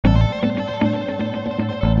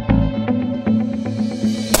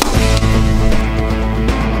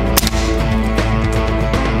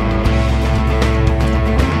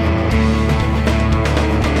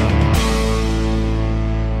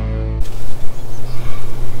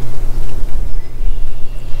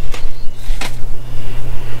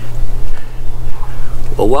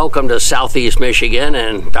Welcome to Southeast Michigan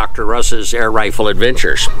and Dr. Russ's Air Rifle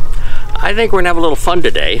Adventures. I think we're going to have a little fun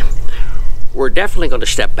today. We're definitely going to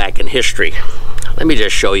step back in history. Let me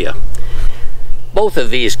just show you. Both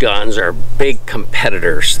of these guns are big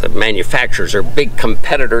competitors. The manufacturers are big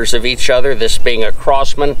competitors of each other. This being a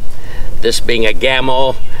Crosman, this being a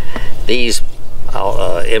Gamo. These,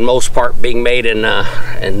 in most part, being made in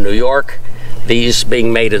New York. These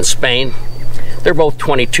being made in Spain. They're both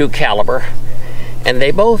 22 caliber. And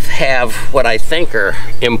they both have what I think are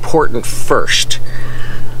important first.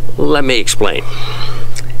 Let me explain.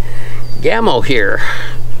 Gamo here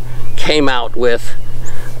came out with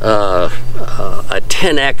a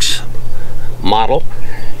 10X model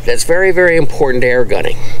that's very, very important to air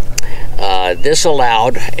gunning. This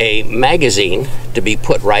allowed a magazine to be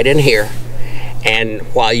put right in here, and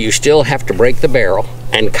while you still have to break the barrel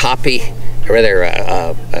and cock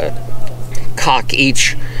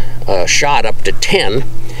each shot up to 10,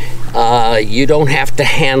 you don't have to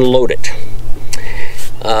hand load it.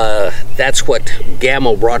 That's what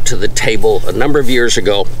Gamo brought to the table a number of years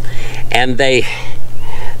ago, and they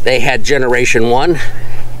had Generation 1,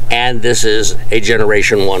 and this is a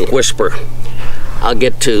Generation 1 Whisper. I'll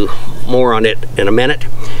get to more on it in a minute.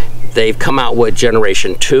 They've come out with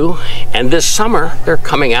Generation 2, and this summer they're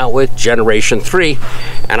coming out with Generation 3,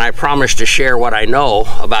 and I promise to share what I know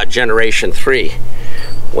about Generation 3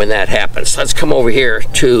 when that happens. Let's come over here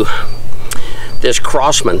to this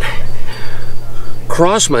Crosman.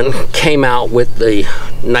 Crosman came out with the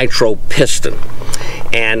Nitro Piston,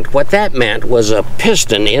 and what that meant was a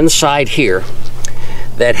piston inside here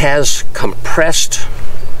that has compressed,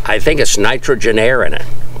 I think it's nitrogen air in it,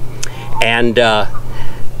 and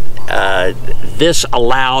this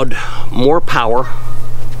allowed more power,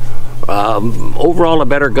 overall a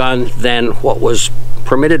better gun than what was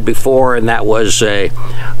permitted before, and that was a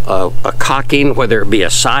cocking, whether it be a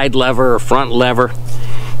side lever or front lever.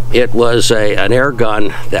 It was an air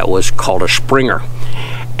gun that was called a Springer,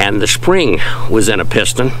 and the spring was in a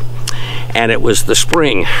piston, and it was the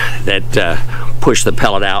spring that pushed the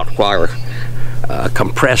pellet out, while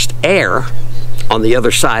compressed air on the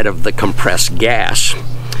other side of the compressed gas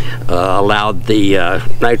allowed the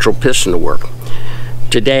nitro piston to work.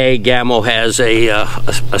 Today, Gamo has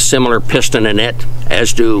a similar piston in it,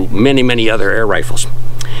 as do many, many other air rifles.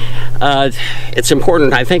 It's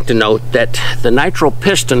important, I think, to note that the nitro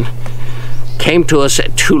piston came to us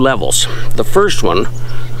at two levels. The first one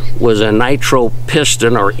was a nitro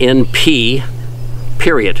piston, or NP,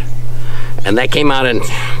 period. And that came out in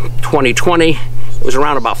 2020. It was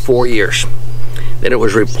around about 4 years. Then it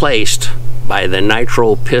was replaced by the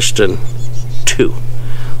Nitro Piston 2.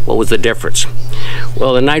 What was the difference?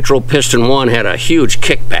 Well, the Nitro Piston 1 had a huge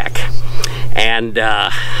kickback, and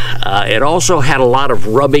it also had a lot of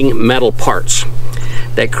rubbing metal parts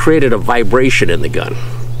that created a vibration in the gun.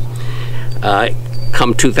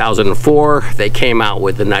 Come 2004, they came out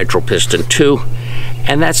with the Nitro Piston 2,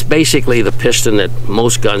 and that's basically the piston that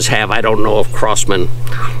most guns have. I don't know if Crosman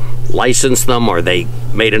licensed them or they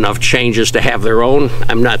made enough changes to have their own.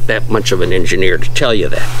 I'm not that much of an engineer to tell you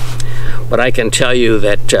that, but I can tell you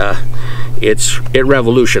that it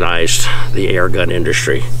revolutionized the air gun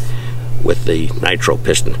industry with the nitro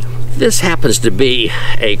piston. This happens to be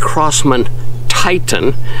a Crosman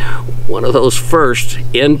Titan, one of those first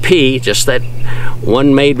NP, just that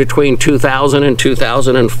one made between 2000 and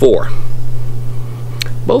 2004.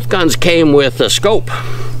 Both guns came with a scope.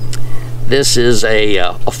 This is a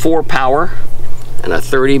 4-power and a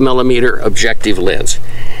 30mm objective lens.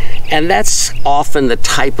 And that's often the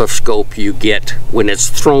type of scope you get when it's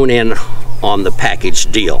thrown in on the package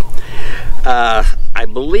deal. I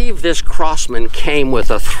believe this Crosman came with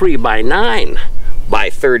a 3x9 by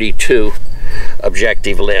 32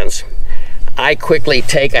 objective lens. I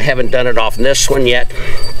haven't done it off this one yet,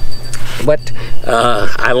 but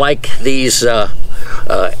I like these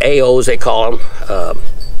AOs, they call them.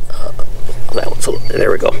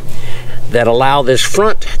 There we go. That allow this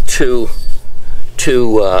front to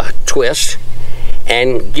twist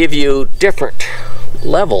and give you different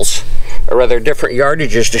levels, or rather different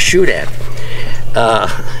yardages to shoot at,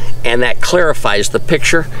 and that clarifies the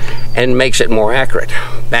picture and makes it more accurate.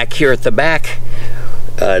 Back here at the back,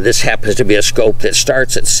 this happens to be a scope that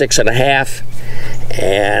starts at 6.5,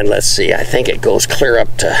 and let's see, I think it goes clear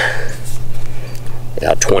up to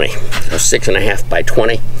 20, so 6.5 by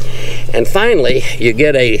 20. And finally, you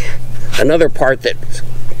get another part that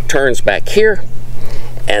turns back here,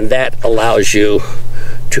 and that allows you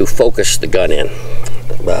to focus the gun in.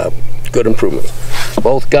 Good improvement.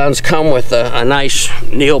 Both guns come with a nice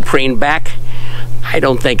neoprene back. I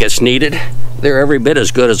don't think it's needed. They're every bit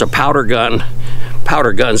as good as a powder gun,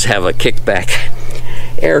 powder guns have a kickback.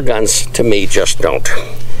 Air guns, to me, just don't.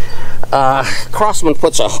 Crosman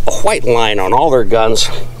puts a white line on all their guns.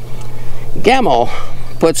 Gamo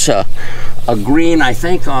puts a green, I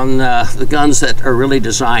think, on the guns that are really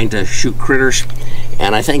designed to shoot critters,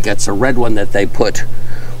 and I think that's a red one that they put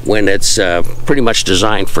when it's pretty much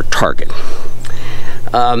designed for target.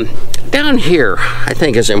 Down here, I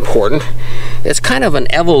think, is important. It's kind of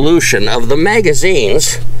an evolution of the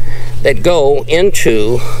magazines that go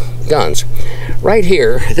into guns. Right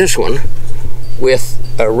here, this one with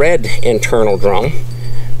a red internal drum,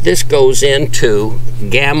 this goes into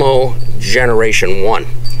Gamo Generation 1.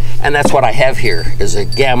 And that's what I have here, is a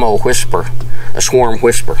Gamo Whisper, a Swarm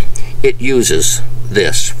Whisper. It uses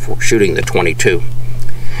this for shooting the 22.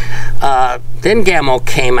 Then Gamo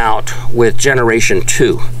came out with Generation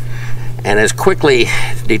 2, and is quickly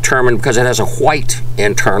determined because it has a white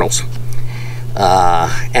internals,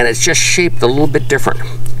 and it's just shaped a little bit different.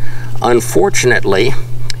 Unfortunately,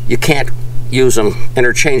 you can't use them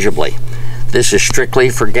interchangeably. This is strictly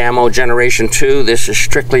for Gamo Generation 2, this is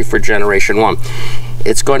strictly for Generation 1.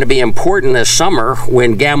 It's going to be important this summer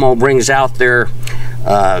when Gamo brings out their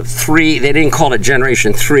 3, they didn't call it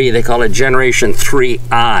Generation 3, they call it Generation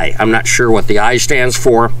 3I. I'm not sure what the I stands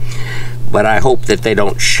for, but I hope that they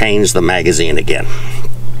don't change the magazine again.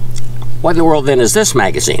 What in the world then is this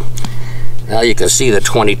magazine? Well, you can see the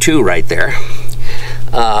 22 right there.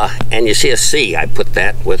 And you see a C. I put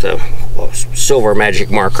that with a silver magic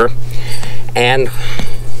marker. And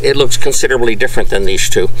it looks considerably different than these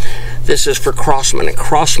two. This is for Crosman, and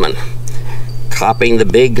Crosman, copying the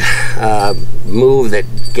big move that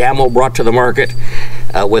Gamo brought to the market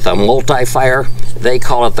with a multi-fire, they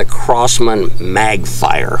call it the Crosman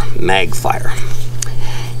Magfire.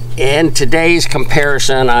 In today's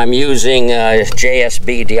comparison, I'm using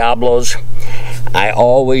JSB Diablos. I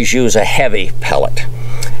always use a heavy pellet,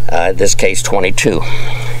 in this case 22.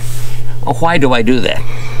 Well, why do I do that?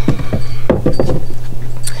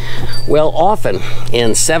 Well, often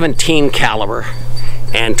in 17 caliber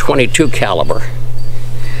and 22 caliber,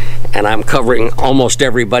 and I'm covering almost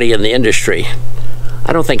everybody in the industry.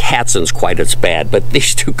 I don't think Hatson's quite as bad, but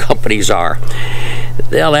these two companies are.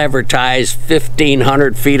 They'll advertise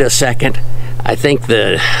 1,500 feet a second. I think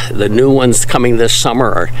the new ones coming this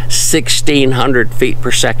summer are 1,600 feet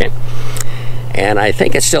per second. And I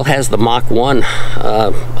think it still has the Mach 1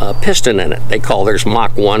 piston in it. They call theirs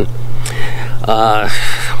Mach 1.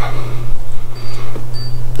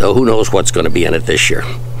 Though who knows what's going to be in it this year,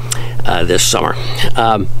 this summer.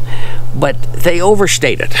 But they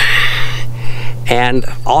overstate it. And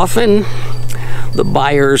often the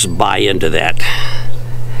buyers buy into that.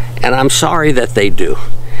 And I'm sorry that they do,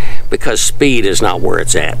 because speed is not where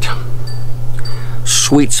it's at.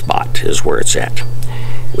 Sweet spot is where it's at.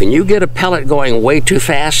 When you get a pellet going way too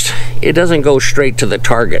fast, it doesn't go straight to the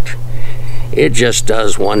target. It just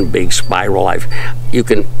does one big spiral. You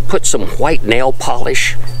can put some white nail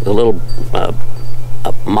polish, a little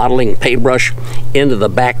modeling paintbrush, into the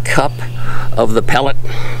back cup of the pellet,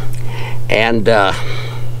 and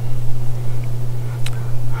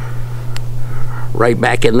right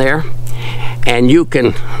back in there, and you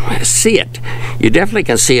can see it. You definitely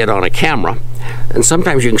can see it on a camera, and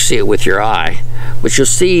sometimes you can see it with your eye, but you'll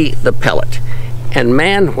see the pellet. And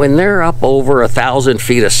man, when they're up over 1,000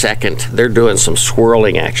 feet a second, they're doing some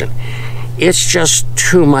swirling action. It's just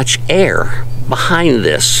too much air behind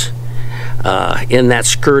this in that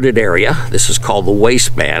skirted area. This is called the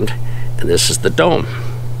waistband, and this is the dome.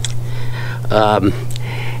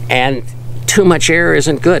 And too much air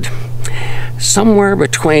isn't good. Somewhere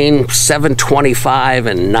between 725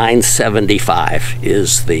 and 975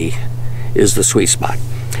 is the sweet spot.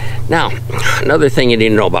 Now, another thing you need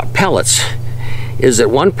to know about pellets is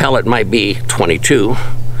that one pellet might be 22,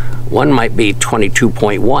 one might be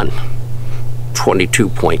 22.1,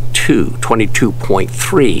 22.2,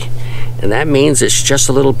 22.3, and that means it's just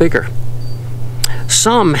a little bigger.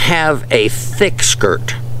 Some have a thick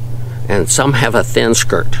skirt and some have a thin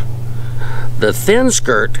skirt. The thin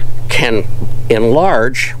skirt can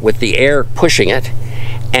enlarge with the air pushing it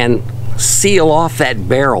and seal off that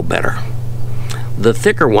barrel better. The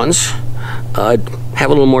thicker ones have a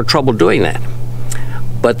little more trouble doing that.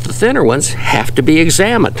 But the thinner ones have to be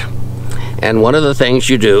examined. And one of the things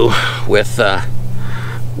you do with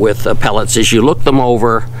pellets is you look them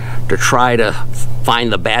over to try to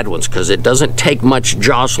find the bad ones, because it doesn't take much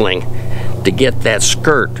jostling to get that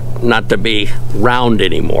skirt not to be round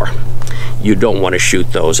anymore. You don't want to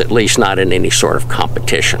shoot those, at least not in any sort of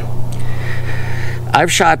competition.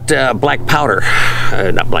 I've shot black powder,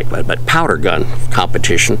 not black, but powder gun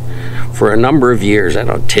competition For a number of years, I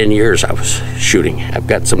don't know, 10 years I was shooting. I've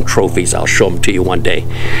got some trophies. I'll show them to you one day.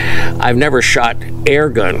 I've never shot air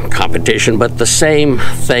gun competition, but the same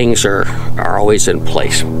things are always in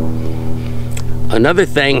place. Another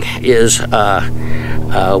thing is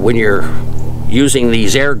when you're using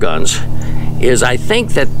these air guns is I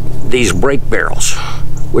think that these break barrels,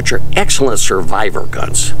 which are excellent survival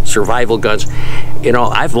guns, you know,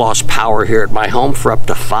 I've lost power here at my home for up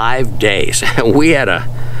to 5 days. We had a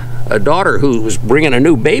daughter who was bringing a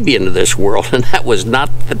new baby into this world, and that was not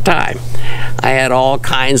the time. I had all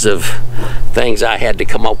kinds of things I had to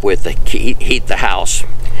come up with to heat the house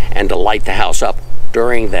and to light the house up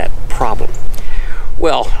during that problem.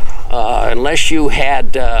 Well, unless you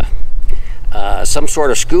had some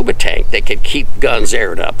sort of scuba tank that could keep guns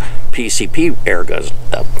aired up, PCP air guns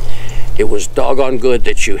up, it was doggone good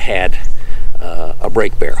that you had a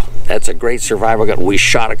break barrel. That's a great survival gun. We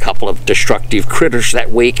shot a couple of destructive critters that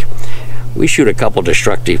week. We shoot a couple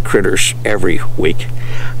destructive critters every week.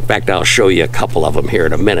 In fact, I'll show you a couple of them here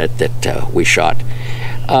in a minute that we shot.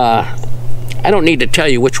 I don't need to tell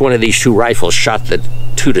you which one of these two rifles shot the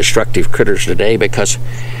two destructive critters today, because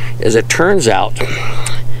as it turns out,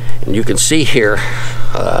 and you can see here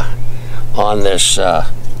on this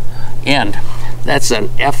end, that's an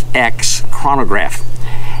FX chronograph,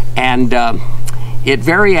 and it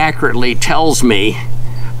very accurately tells me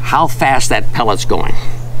how fast that pellet's going.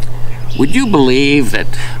 Would you believe that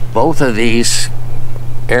both of these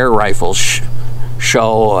air rifles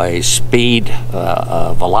show a speed,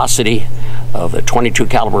 velocity of the 22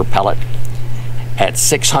 caliber pellet at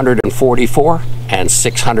 644 and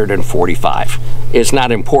 645. It's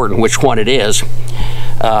not important which one it is,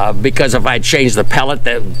 because if I change the pellet,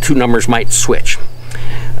 the two numbers might switch.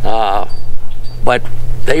 But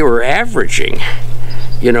they were averaging,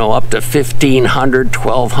 you know, up to 1,500,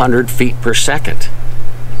 1,200 feet per second.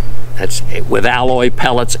 That's with alloy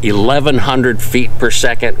pellets, 1,100 feet per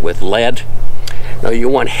second with lead. Now you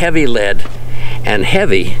want heavy lead, and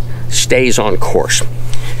heavy stays on course.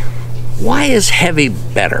 Why is heavy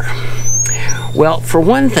better? Well, for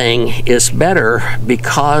one thing, it's better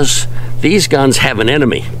because these guns have an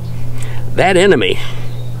enemy. That enemy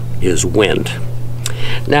is wind.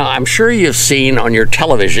 Now, I'm sure you've seen on your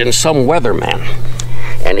television some weatherman,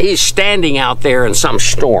 and he's standing out there in some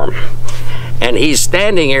storm, and he's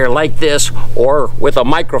standing here like this, or with a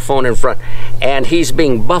microphone in front, and he's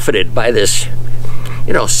being buffeted by this,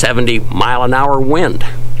 you know, 70-mile-an-hour wind.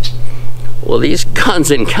 Well, these guns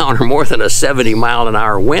encounter more than a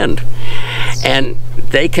 70-mile-an-hour wind, and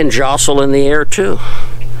they can jostle in the air too.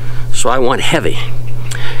 So I want heavy.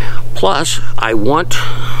 Plus, I want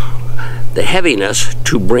the heaviness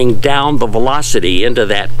to bring down the velocity into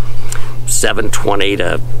that 720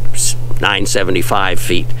 to 975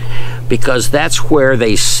 feet, because that's where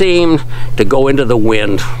they seem to go into the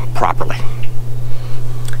wind properly.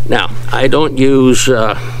 Now, I don't use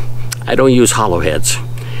hollow heads.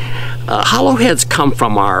 Hollow heads come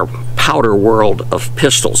from our powder world of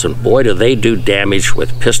pistols, and boy, do they do damage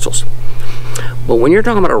with pistols. But when you're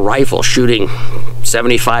talking about a rifle shooting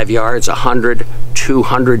 75 yards, 100,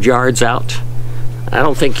 200 yards out, I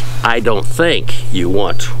don't think you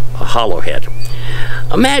want a hollow head.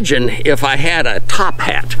 Imagine if I had a top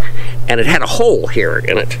hat and it had a hole here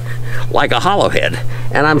in it, like a hollow head,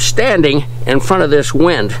 and I'm standing in front of this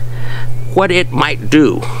wind, what it might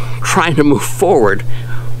do trying to move forward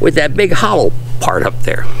with that big hollow part up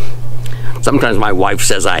there. Sometimes my wife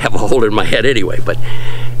says I have a hole in my head anyway, but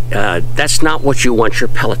that's not what you want your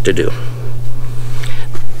pellet to do.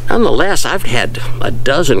 Nonetheless, I've had a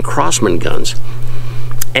dozen Crosman guns,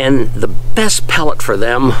 and the best pellet for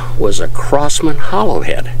them was a Crosman hollow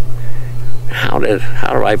head. How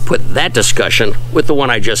do I put that discussion with the one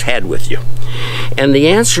I just had with you? And the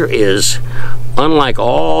answer is, unlike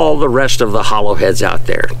all the rest of the hollow heads out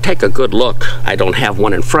there, take a good look. I don't have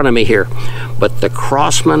one in front of me here, but the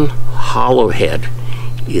Crosman hollow head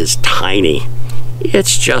is tiny.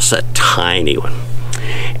 It's just a tiny one.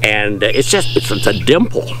 And it's a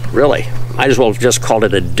dimple, really. Might as well just call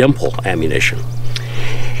it a dimple ammunition.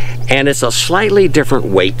 And it's a slightly different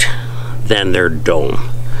weight than their dome.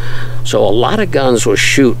 So a lot of guns will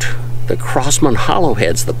shoot the Crosman hollow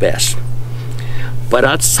heads the best. But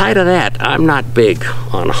outside of that, I'm not big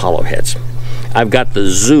on hollow heads. I've got the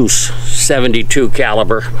Zeus 72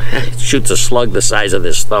 caliber. It shoots a slug the size of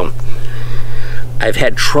this thumb. I've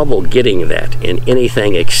had trouble getting that in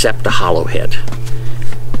anything except a hollow head.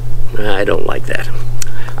 I don't like that.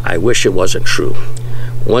 I wish it wasn't true.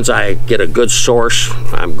 Once I get a good source,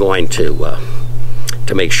 I'm going to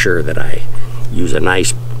make sure that I use a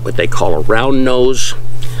nice, what they call a round nose,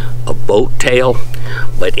 a boat tail,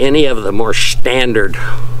 but any of the more standard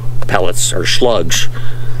pellets or slugs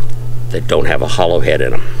that don't have a hollow head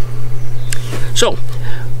in them. So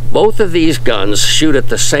both of these guns shoot at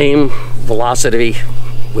the same velocity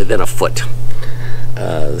within a foot,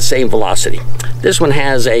 the same velocity. This one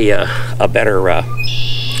has a better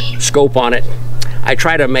scope on it. I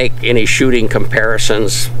try to make any shooting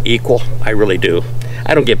comparisons equal. I really do.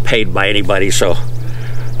 I don't get paid by anybody, so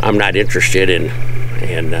I'm not interested in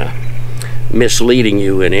misleading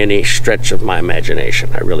you in any stretch of my imagination.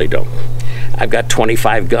 I really don't. I've got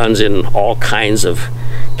 25 guns in all kinds of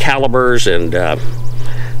calibers and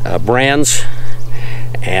brands,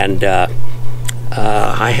 and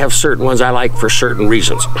I have certain ones I like for certain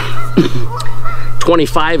reasons.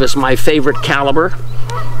 25 is my favorite caliber,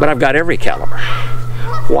 but I've got every caliber.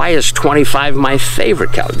 Why is 25 my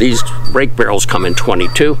favorite caliber? These brake barrels come in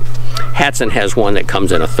 22. Hatson has one that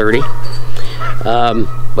comes in a 30.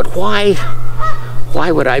 But why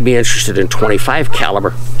would I be interested in 25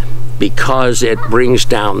 caliber? Because it brings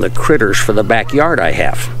down the critters for the backyard I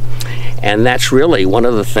have. And that's really one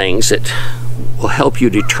of the things that will help you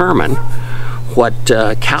determine what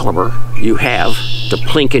caliber you have to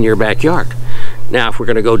plink in your backyard. Now, if we're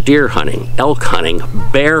going to go deer hunting, elk hunting,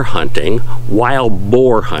 bear hunting, wild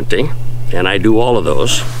boar hunting, and I do all of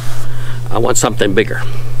those, I want something bigger.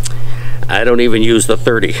 I don't even use the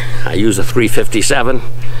 30. I use a 357,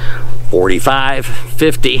 45,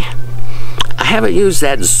 50. I haven't used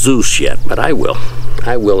that Zeus yet, but I will.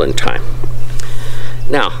 I will in time.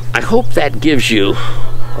 Now, I hope that gives you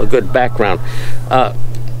a good background.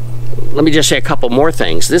 Let me just say a couple more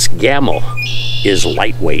things. This Gamo is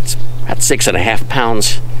lightweight, about 6.5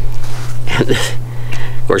 pounds. And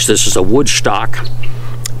of course, this is a wood stock,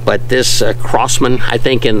 but this Crosman, I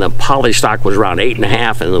think in the poly stock was around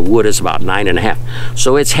 8.5, and the wood is about 9.5,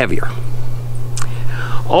 so it's heavier.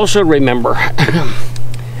 Also remember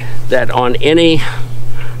that on any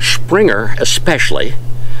Springer especially,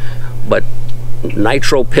 but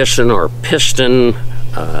Nitro Piston or Piston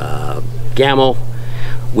Gamo,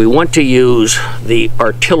 we want to use the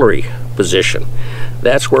artillery position.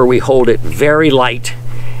 That's where we hold it very light,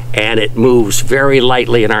 and it moves very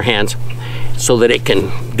lightly in our hands so that it can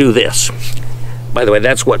do this. By the way,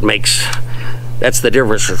 that's the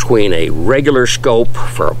difference between a regular scope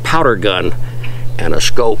for a powder gun and a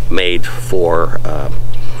scope made for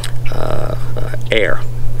air.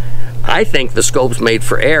 I think the scopes made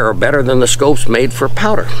for air are better than the scopes made for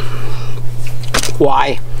powder.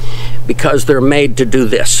 Why? Because they're made to do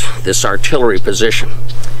this artillery position.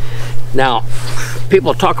 Now,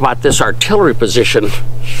 people talk about this artillery position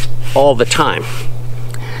all the time.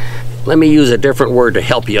 Let me use a different word to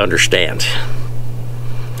help you understand.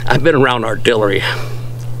 I've been around artillery.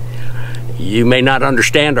 You may not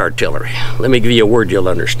understand artillery. Let me give you a word you'll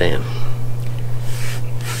understand.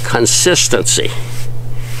 Consistency.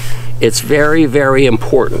 It's very, very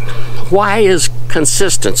important. Why is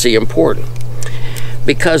consistency important?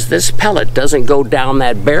 Because this pellet doesn't go down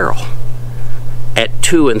that barrel at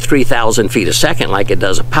 2,000 and 3,000 feet a second like it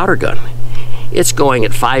does a powder gun. It's going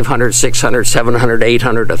at 500, 600, 700,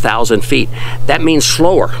 800, 1,000 feet. That means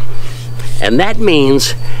slower. And that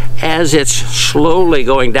means as it's slowly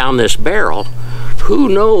going down this barrel, who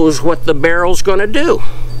knows what the barrel's going to do?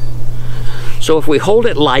 So if we hold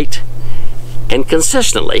it light and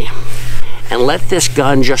consistently and let this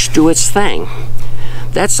gun just do its thing,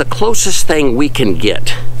 that's the closest thing we can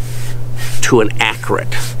get to an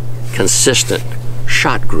accurate, consistent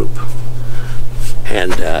shot group.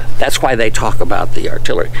 And that's why they talk about the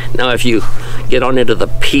artillery. Now, if you get on into the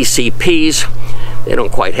PCPs, they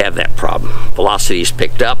don't quite have that problem. Velocity's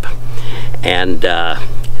picked up, and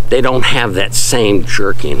they don't have that same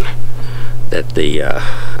jerking that the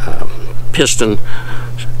piston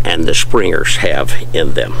and the Springers have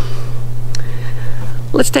in them.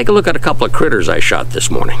 Let's take a look at a couple of critters I shot this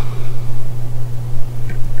morning.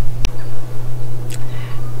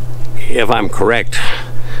 If I'm correct,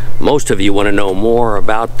 most of you want to know more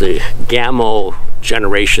about the Gamo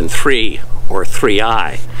Generation 3 or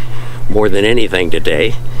 3i more than anything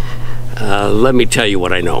today. Let me tell you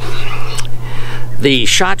what I know. The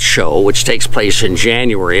SHOT Show, which takes place in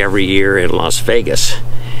January every year in Las Vegas,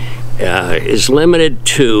 is limited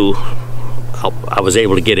to, I was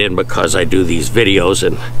able to get in because I do these videos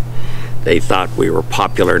and they thought we were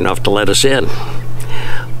popular enough to let us in.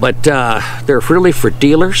 But they're really for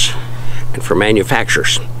dealers and for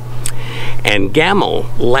manufacturers. And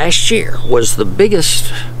Gamo last year was the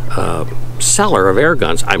biggest seller of air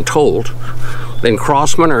guns, I'm told, than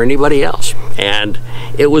Crosman or anybody else. And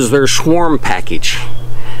it was their Swarm package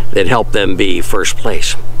that helped them be first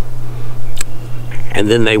place. and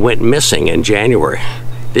then they went missing in January.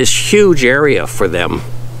 This huge area for them,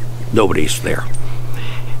 nobody's there.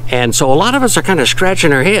 And so a lot of us are kind of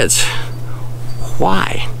scratching our heads.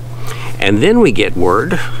 Why? And then we get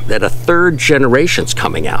word that a third generation's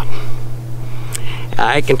coming out.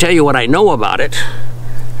 I can tell you what I know about it,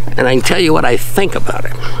 and I can tell you what I think about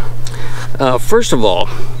it. First of all,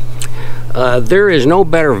 there is no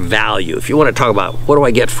better value. If you want to talk about what do I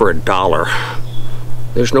get for $1,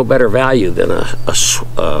 there's no better value than a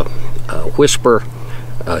Whisper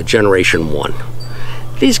Generation 1.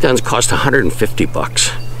 These guns cost 150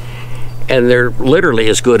 bucks, and they're literally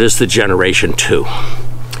as good as the Generation 2.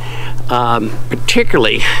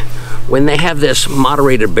 Particularly when they have this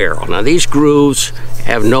moderated barrel. Now these grooves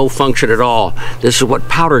have no function at all. This is what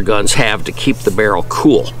powder guns have to keep the barrel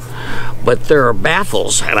cool. But there are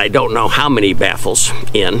baffles, and I don't know how many baffles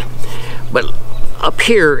in, but up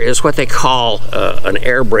here is what they call an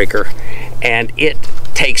air breaker, and it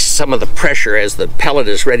takes some of the pressure as the pellet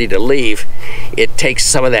is ready to leave. It takes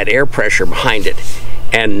some of that air pressure behind it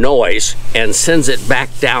and noise and sends it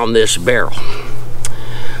back down this barrel.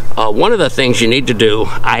 One of the things you need to do,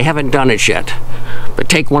 I haven't done it yet, but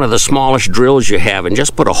take one of the smallest drills you have and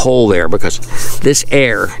just put a hole there, because this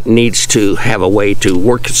air needs to have a way to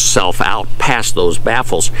work itself out past those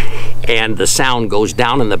baffles, and the sound goes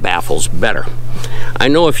down in the baffles better. I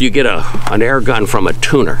know if you get an air gun from a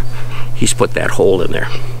tuner, he's put that hole in there.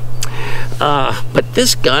 But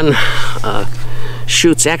this gun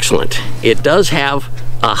shoots excellent. It does have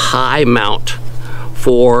a high mount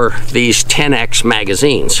for these 10x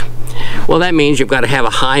magazines. Well, that means you've got to have a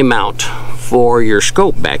high mount for your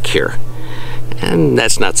scope back here, and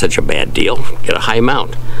that's not such a bad deal. Get a high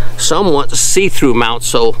mount. Some want see-through mount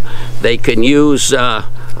so they can use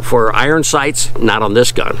for iron sights, not on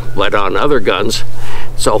this gun, but on other guns.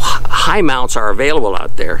 So high mounts are available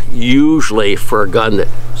out there, usually for a gun that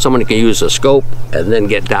someone can use a scope and then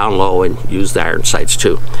get down low and use the iron sights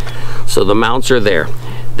too. So the mounts are there.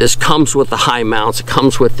 This comes with the high mounts. It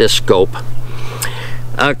comes with this scope.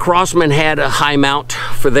 Crosman had a high mount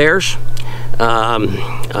for theirs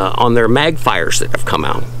on their mag fires that have come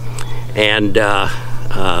out, and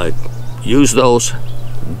use those.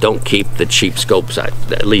 Don't keep the cheap scopes,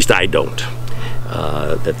 at least I don't,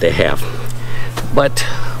 that they have. But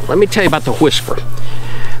let me tell you about the Whisper.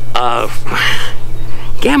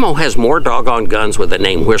 Gamo has more doggone guns with the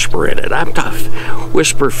name Whisper in it. I'm tough.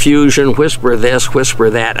 Whisper Fusion, Whisper this,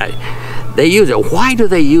 Whisper that. They use it. Why do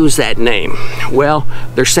they use that name? Well,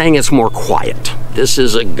 they're saying it's more quiet. This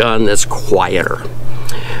is a gun that's quieter.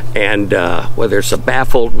 And whether it's a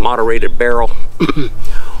baffled, moderated barrel,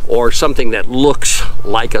 or something that looks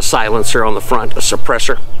like a silencer on the front, a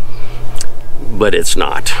suppressor, but it's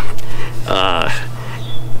not.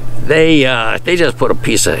 They just put a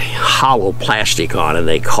piece of hollow plastic on and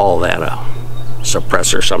they call that a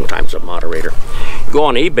suppressor, sometimes a moderator. Go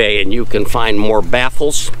on eBay and you can find more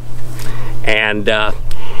baffles, and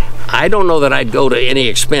I don't know that I'd go to any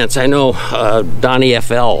expense. I know Donnie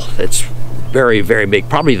FL, that's very, very big,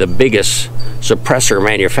 probably the biggest suppressor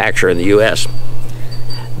manufacturer in the US.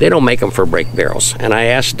 They don't make them for brake barrels. And I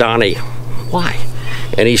asked Donnie why,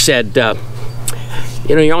 and he said,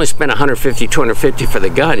 you know, you only spend $150, $250 for the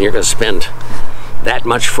gun. You're going to spend that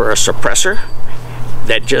much for a suppressor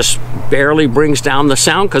that just barely brings down the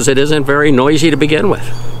sound because it isn't very noisy to begin with.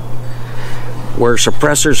 Where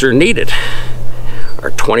suppressors are needed are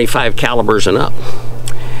 25 calibers and up.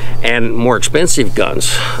 And more expensive guns,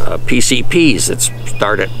 PCPs that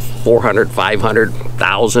start at $400, $500,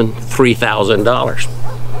 $1,000,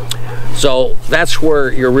 $3,000. So that's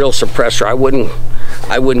where your real suppressor. I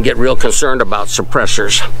wouldn't get real concerned about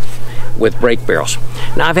suppressors with brake barrels.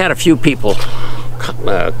 Now, I've had a few people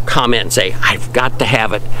comment and say, I've got to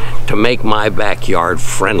have it to make my backyard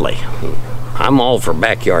friendly. I'm all for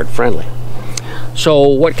backyard friendly. So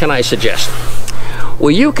what can I suggest?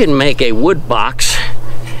 Well, you can make a wood box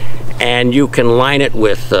and you can line it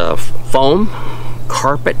with foam,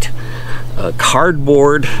 carpet,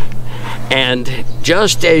 cardboard, and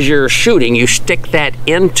just as you're shooting, you stick that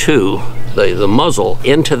into the muzzle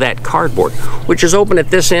into that cardboard, which is open at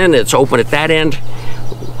this end, it's open at that end.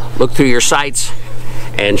 Look through your sights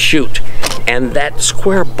and shoot. And that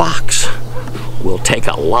square box will take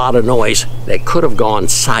a lot of noise that could have gone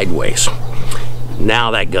sideways.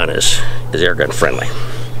 Now that gun is air gun friendly.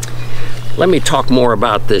 Let me talk more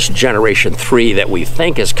about this Generation 3 that we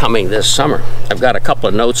think is coming this summer. I've got a couple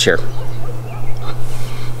of notes here.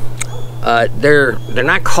 They're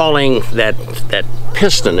not calling that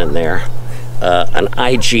piston in there an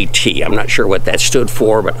IGT. I'm not sure what that stood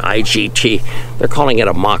for, but IGT. They're calling it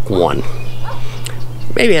a Mach 1.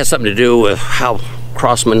 Maybe it has something to do with how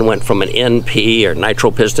Crosman went from an NP or Nitro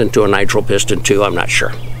Piston to a Nitro Piston 2, I'm not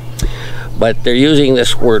sure. But they're using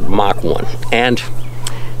this word Mach 1. And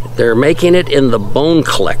they're making it in the bone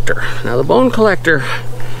collector. Now the bone collector,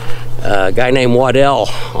 a guy named Waddell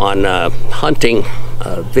on hunting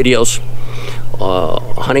videos,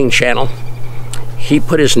 hunting channel, he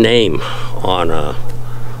put his name on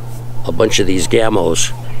a bunch of these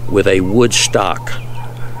Gamos with a wood stock.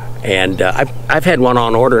 And I've had one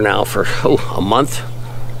on order now for a month,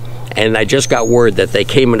 and I just got word that they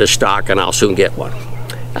came into stock and I'll soon get one.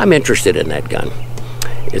 I'm interested in that gun.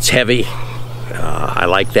 It's heavy. I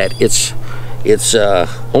like that. It's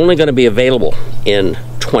only going to be available in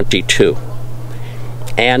 22.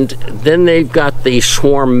 And then they've got the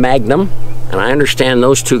Swarm Magnum, and I understand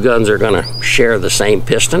those two guns are going to share the same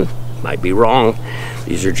piston. Might be wrong.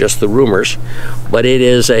 These are just the rumors, but it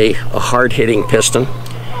is a hard-hitting piston.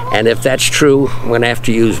 And if that's true, I'm going to have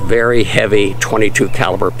to use very heavy 22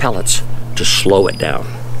 caliber pellets to slow it down.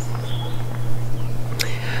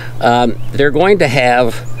 They're going to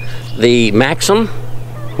have the Maxim,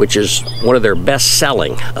 which is one of their best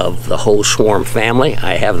selling of the whole Swarm family.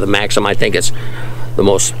 I have the Maxim. I think it's the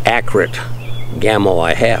most accurate Gamo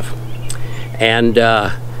I have. And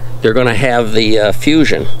they're going to have the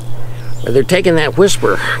Fusion. They're taking that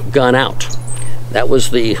Whisper gun out. That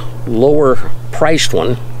was the lower priced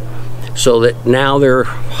one, so that now they're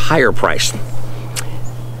higher priced.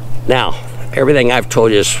 Now, everything I've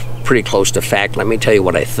told you is pretty close to fact. Let me tell you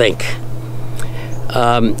what I think.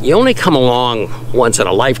 You only come along once in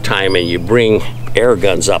a lifetime and you bring air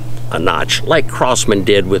guns up a notch, like Crosman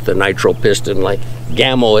did with the Nitro Piston, like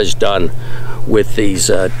Gamo has done with these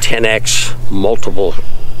 10X multiple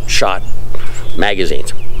shot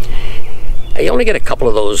magazines. You only get a couple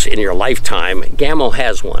of those in your lifetime. Gamo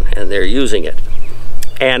has one, and they're using it.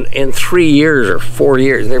 And in 3 years or 4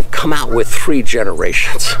 years, they've come out with 3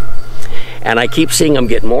 generations. And I keep seeing them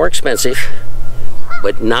get more expensive,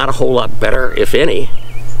 but not a whole lot better, if any,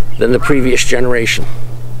 than the previous generation.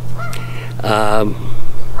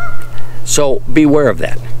 So beware of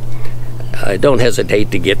that. Don't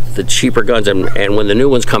hesitate to get the cheaper guns, and when the new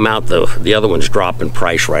ones come out, the other ones drop in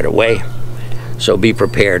price right away. So be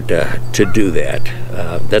prepared to do that.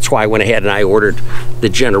 That's why I went ahead and I ordered the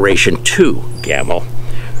Generation 2 Gamo,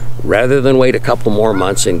 rather than wait a couple more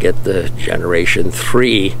months and get the Generation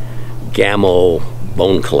 3 Gamo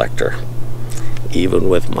bone collector, even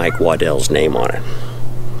with Mike Waddell's name on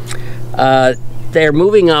it. They're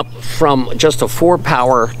moving up from just a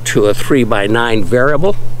 4-power to a 3x9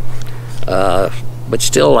 variable, but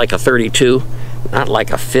still like a 32, not like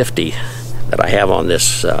a 50 that I have on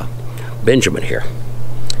this Benjamin here.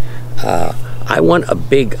 I want a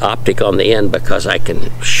big optic on the end because I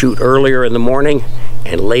can shoot earlier in the morning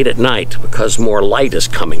and late at night because more light is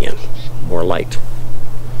coming in, more light.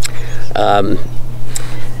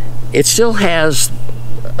 It still has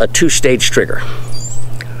a 2-stage trigger.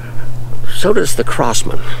 So does the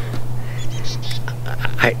Crosman.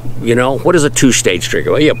 You know, what is a 2-stage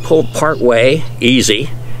trigger? Well, you pull part way, easy,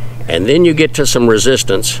 and then you get to some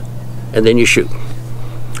resistance, and then you shoot.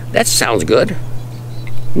 That sounds good.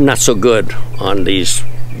 Not so good on these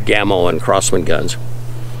Gamo and Crosman guns,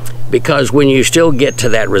 because when you still get to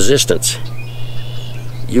that resistance,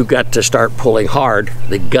 you've got to start pulling hard.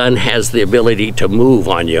 The gun has the ability to move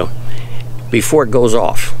on you before it goes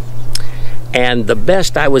off. And the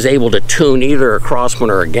best I was able to tune either a Crosman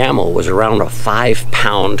or a Gamo was around a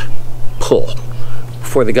 5-pound pull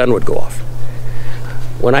before the gun would go off.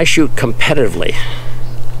 When I shoot competitively,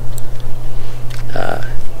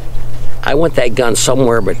 I want that gun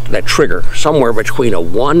somewhere, but that trigger somewhere between a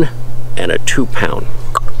 1 and a 2-pound.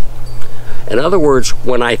 In other words,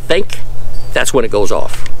 when I think, that's when it goes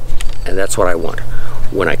off, and that's what I want.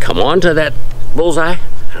 When I come onto that bullseye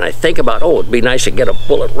and I think about, oh, it'd be nice to get a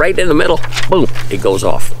bullet right in the middle, boom, it goes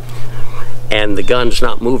off, and the gun's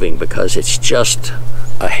not moving because it's just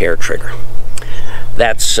a hair trigger.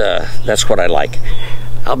 That's what I like.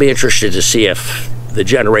 I'll be interested to see if the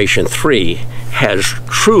Generation 3 has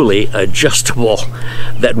truly adjustable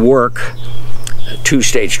that work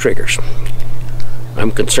 2-stage triggers.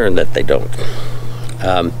 I'm concerned that they don't.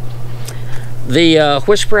 The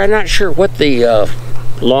Whisper, I'm not sure what the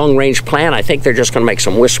long-range plan. I think they're just going to make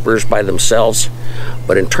some Whispers by themselves.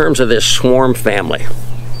 But in terms of this Swarm family,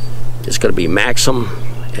 it's going to be Maxim,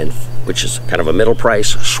 and which is kind of a middle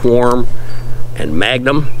price, Swarm, and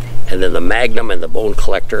Magnum, and then the Magnum and the bone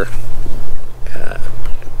collector,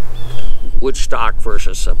 wood stock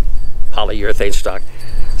versus a polyurethane stock,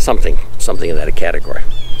 something in that category.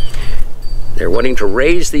 They're wanting to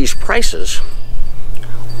raise these prices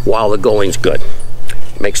while the going's good.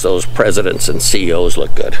 makes those presidents and CEOs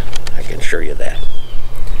look good. I can assure you that.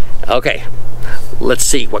 Okay, let's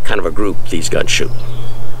see what kind of a group these guns shoot.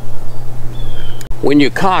 When you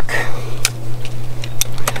cock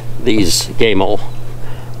these Gamo,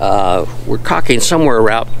 we're cocking somewhere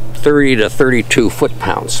around 30 to 32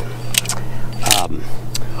 foot-pounds.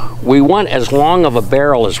 We want as long of a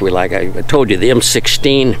barrel as we like. I told you the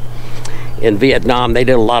M16 in Vietnam, they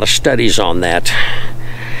did a lot of studies on that,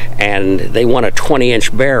 and they want a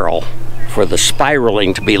 20-inch barrel for the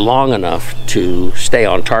spiraling to be long enough to stay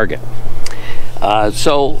on target.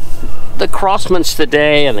 So the Crosmans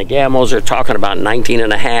today and the Gamos are talking about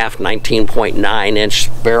 19.5, 19.9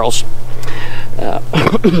 inch barrels.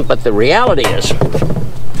 But the reality is,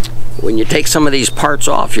 when you take some of these parts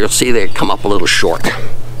off, you'll see they come up a little short.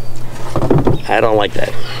 I don't like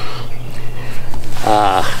that.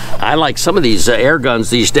 I like some of these air guns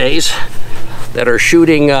these days that are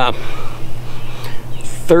shooting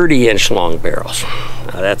 30-inch long barrels.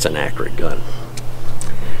 Now, that's an accurate gun.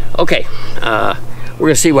 Okay, we're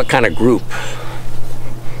going to see what kind of group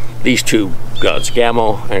these two guns,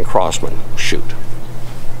 Gamo and Crosman, shoot.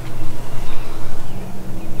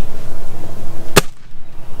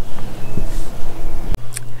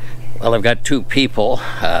 Well, I've got two people,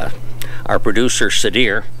 our producer,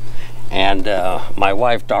 Sadir, and my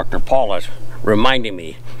wife, Dr. Paula, reminding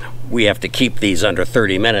me we have to keep these under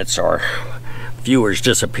 30 minutes or viewers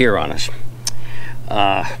disappear on us.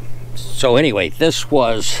 So anyway, this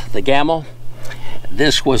was the Gamo,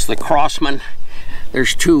 this was the Crosman.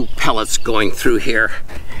 There's two pellets going through here.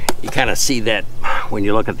 You kind of see that when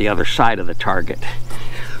you look at the other side of the target.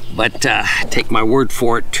 But take my word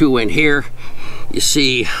for it, two in here. You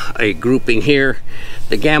see a grouping here.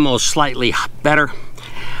 The Gamo is slightly better.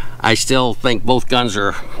 I still think both guns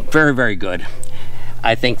are very, very good.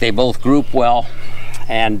 I think they both group well,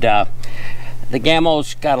 and the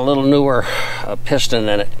Gamo's got a little newer piston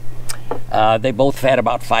in it. They both had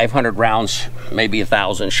about 500 rounds, maybe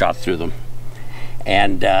 1,000 shot through them.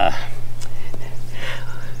 And I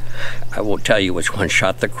won't tell you which one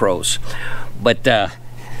shot the crows, but they're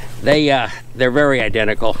very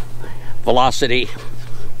identical. Velocity,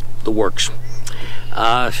 the works.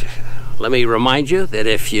 Let me remind you that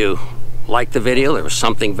if you liked the video, there was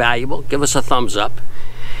something valuable, give us a thumbs up.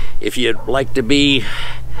 If you'd like to be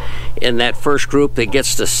in that first group that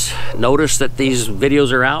gets to notice that these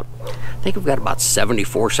videos are out, I think we've got about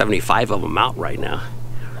 74, 75 of them out right now.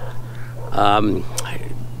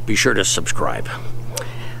 Be sure to subscribe.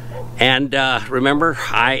 And remember,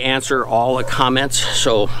 I answer all the comments,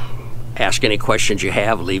 so ask any questions you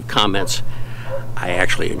have, leave comments. I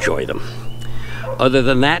actually enjoy them. Other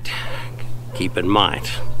than that, keep in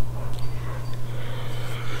mind,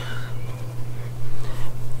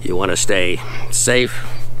 you want to stay safe,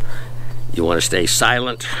 you want to stay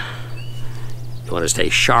silent, you want to stay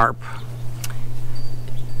sharp,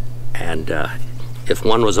 and if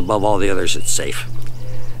one was above all the others, it's safe.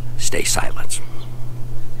 Stay silent.